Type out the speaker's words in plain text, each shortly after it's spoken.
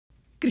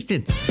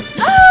Christians.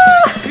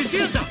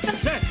 Christians.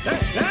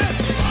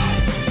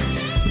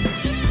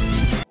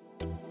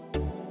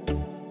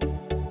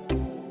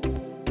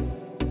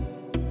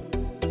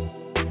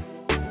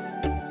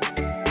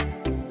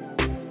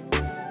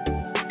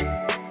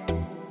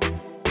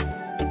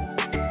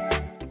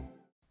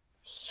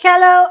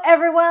 Hello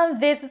everyone,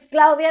 this is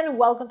Claudia and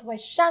welcome to my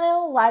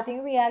channel,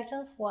 Lighting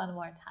Reactions one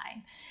more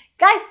time.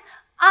 Guys,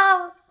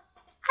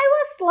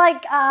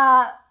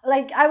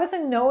 I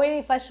wasn't knowing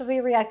if I should be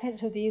reacting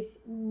to this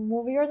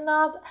movie or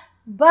not,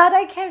 but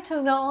I came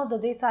to know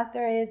that this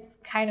actor is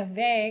kind of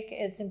big,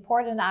 it's an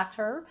important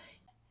actor.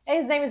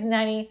 His name is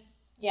Nani,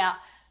 yeah.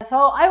 So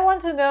I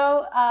want to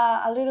know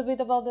a little bit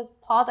about the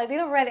plot. I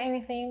didn't read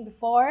anything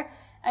before.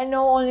 I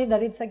know only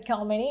that it's a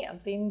comedy. I'm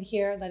seeing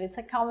here that it's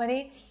a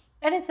comedy.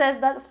 And it says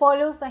that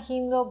follows a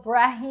Hindu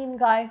Brahmin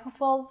guy who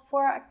falls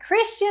for a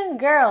Christian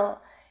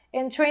girl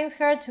and trains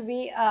her to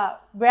be a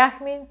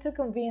Brahmin to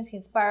convince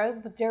his parents,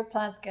 but their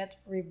plans get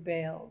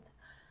revealed.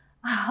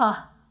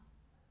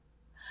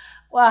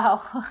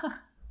 Wow.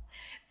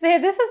 See,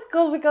 this is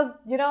cool because,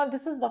 you know,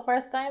 this is the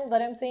first time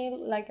that I'm seeing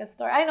like a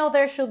story. I know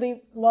there should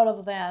be a lot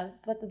of them,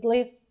 but at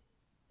least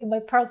in my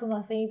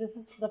personal thing, this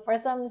is the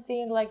first time I'm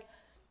seeing like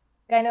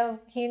kind of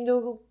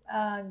Hindu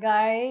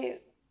guy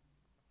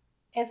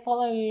is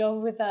falling in love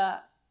with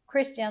a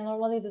Christian.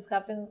 Normally this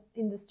happens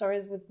in the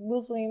stories with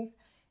Muslims.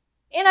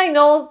 And I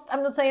know,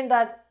 I'm not saying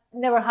that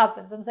never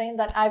happens. I'm saying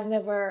that I've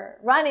never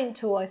run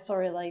into a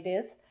story like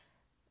this.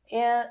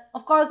 And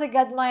of course it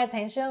got my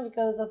attention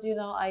because, as you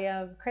know, I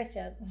am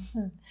Christian.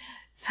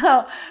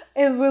 So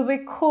it will be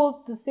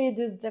cool to see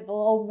this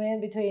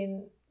development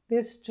between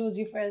these two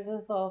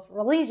differences of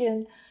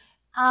religion.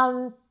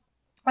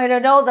 I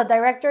don't know, the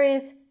director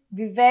is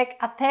Vivek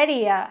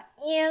Ateria,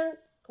 and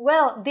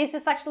well, this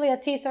is actually a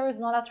teaser, it's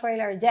not a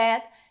trailer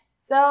yet.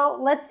 So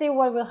let's see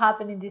what will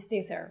happen in this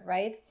teaser,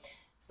 right?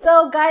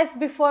 So guys,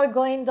 before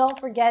going, don't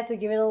forget to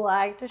give it a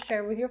like, to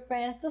share with your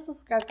friends, to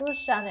subscribe to the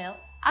channel,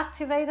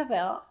 activate the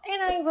bell,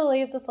 and I will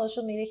leave the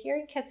social media here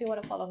in case you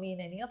want to follow me in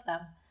any of them.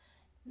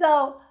 So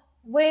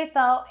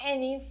without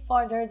any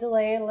further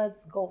delay,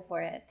 let's go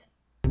for it.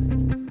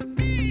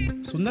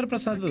 Sundar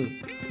Prasad,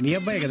 మీ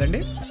అబ్బాయే కదండి?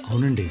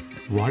 అవునండి,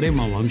 వాడే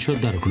మా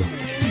వంశోద్ధారకుడు.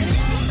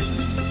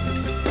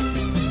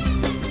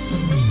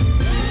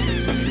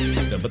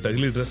 దెబ్బ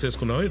తగిలి dress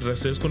వేసుకున్నావా?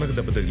 Dress వేసుకున్నాక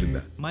దెబ్బ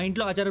తగిలిందా? మా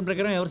ఇంట్లో ఆచారం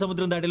ప్రకారం ఎవరు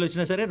సముద్రం దాటిలో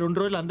వచ్చినా సరే 2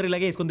 రోజులు అందరూ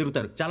ఇలాగే వేసుకొని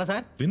తిరుగుతారు. చాలా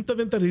సార్, వింత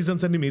వింత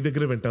రీజన్స్ అన్ని మీ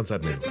దగ్గరే వింటాను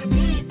సార్ నేను.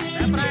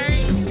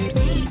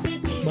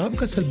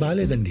 బాబుకి అసలు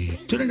బాగాలేదండి.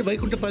 చూడండి,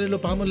 వైకుంఠపాలెలో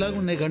పాములాగా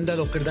ఉన్నాయి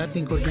గండాలు, ఒక్కటి దాటి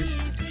ఇంకోటి.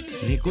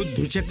 నీకు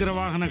ద్విచక్ర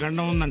వాహన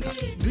గండం ఉందంట.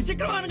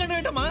 ద్విచక్ర వాహన గండం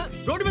ఏంటమ్మా?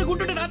 రోడ్డు మీద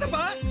ఉంటుంటే నా తప్ప?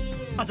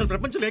 అసలు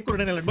ప్రపంచంలో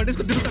లేకుండా నేను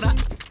పట్టేసుకొని తిరుగుతాడా?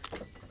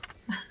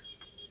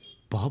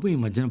 బాబు ఈ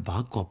మధ్యన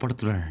బాగా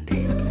కోపడుతున్నాడండి.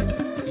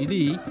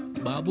 ఇది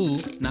బాబు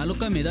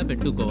నాలుక మీద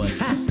పెట్టుకోవాలి,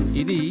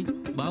 ఇది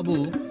బాబు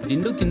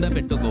దిండు కింద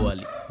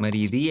పెట్టుకోవాలి. మరి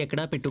ఇది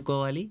ఎక్కడా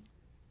పెట్టుకోవాలి?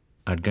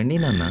 అడగండి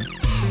నాన్న.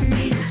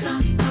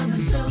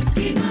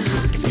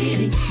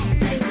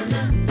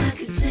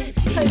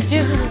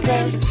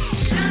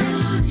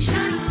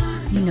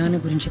 మీ నాన్న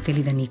గురించి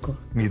తెలీదా నీకు?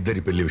 మీ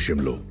ఇద్దరి పెళ్లి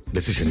విషయంలో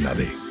డెసిషన్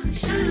నాదే.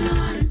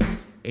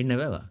 ఏంటి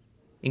నవ్వావా?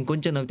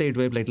 ఇంకొంచెం నవ్వితే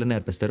ఇటువైపు లైట్లనే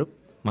నేర్పిస్తారు.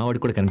 మా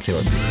వాడికి కూడా కనెక్ట్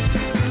అవ్వద్దు.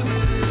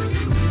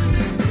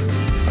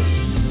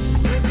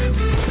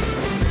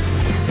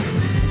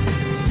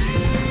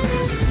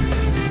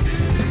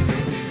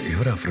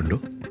 ఎవరా ఫ్రెండ్?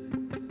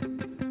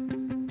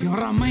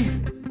 ఎవరా అమ్మాయి?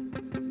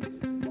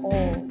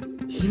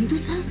 హిందూ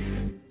సార్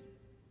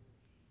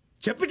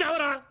చెప్పి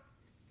చావరా?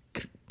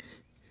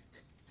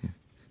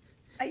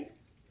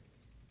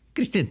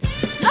 Christians.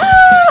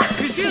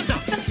 Christians.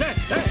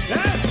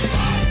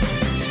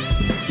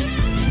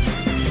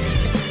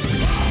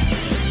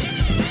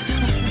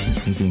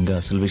 నీకు ఇంకా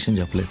అసలు విషయం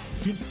చెప్పలేదు.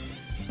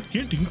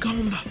 ఏంటి ఇంకా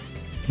ఉందా?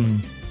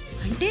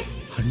 అంటే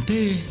అంటే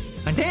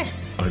అంటే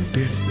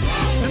అంటే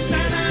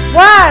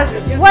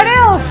What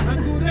else?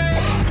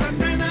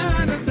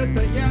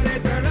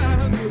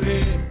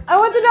 I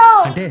want to know.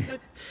 అంటే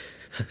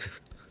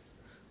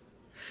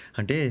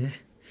అంటే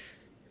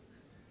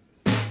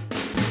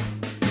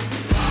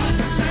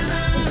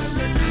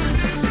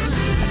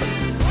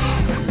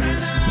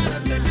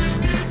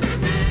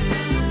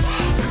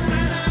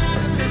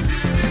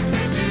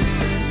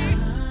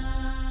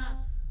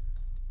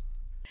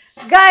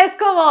Guys,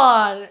 come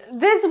on.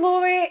 This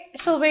movie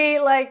should be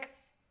like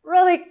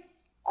really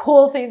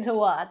cool thing to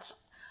watch.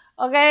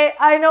 Okay,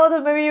 I know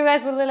that maybe you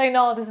guys will be like,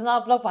 no, this is not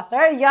a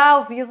blockbuster. Yeah,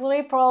 obviously,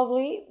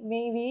 probably,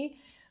 maybe.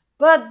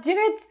 But, you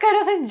know, it's kind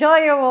of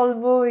enjoyable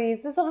movie.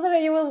 It's something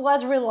that you will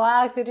watch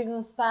relaxed, sitting in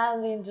the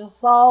sand, in your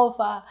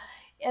sofa.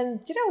 And,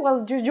 you know, while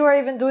you're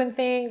even doing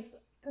things.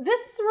 This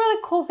is a really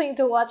cool thing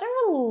to watch. I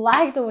really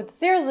like to watch.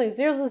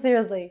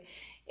 Seriously.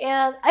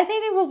 And I think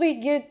it will be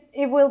good.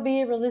 It will be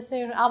released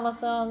on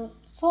Amazon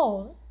soon,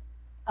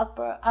 as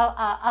per,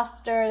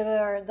 after the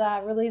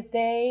release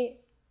day,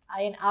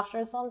 and after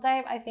some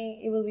time, I think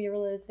it will be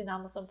released in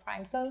Amazon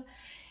Prime soon.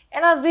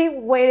 and I'll be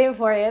waiting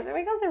for it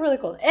because it's really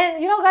cool.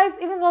 And you know, guys,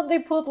 even though they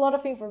put a lot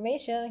of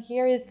information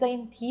here, it's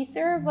saying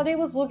teaser, but it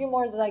was looking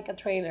more like a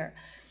trailer.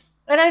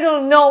 And I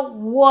don't know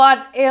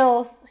what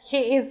else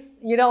he is,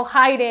 you know,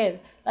 hiding.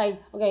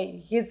 Like,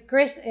 okay, she's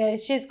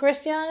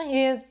Christian,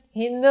 he is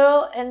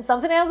Hindu, and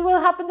something else will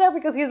happen there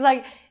because he's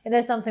like, and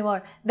there's something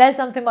more, there's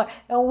something more,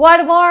 and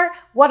what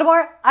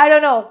more, I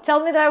don't know.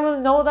 Tell me that I will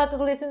know that at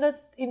least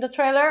in the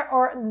trailer,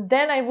 or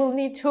then I will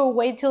need to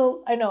wait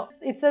till, I know,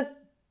 it says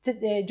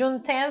June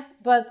 10th,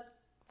 but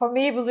for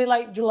me it will be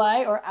like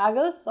July or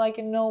August, so I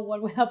can know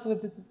what will happen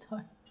with this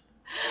story.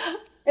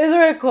 It's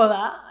really cool,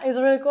 huh? It's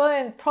really cool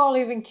and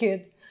probably even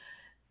cute.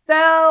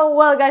 So,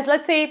 well, guys,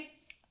 let's see.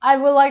 I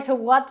would like to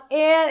watch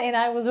it, and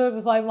I will do it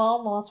with my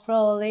mom, most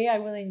probably. I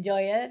will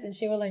enjoy it, and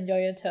she will enjoy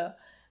it too.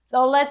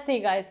 So, let's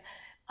see, guys.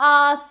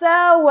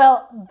 So,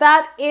 well,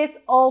 that is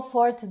all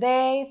for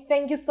today.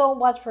 Thank you so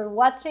much for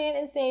watching,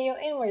 and see you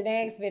in our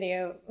next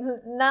video.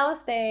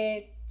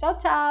 Namaste. Ciao,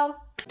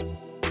 ciao.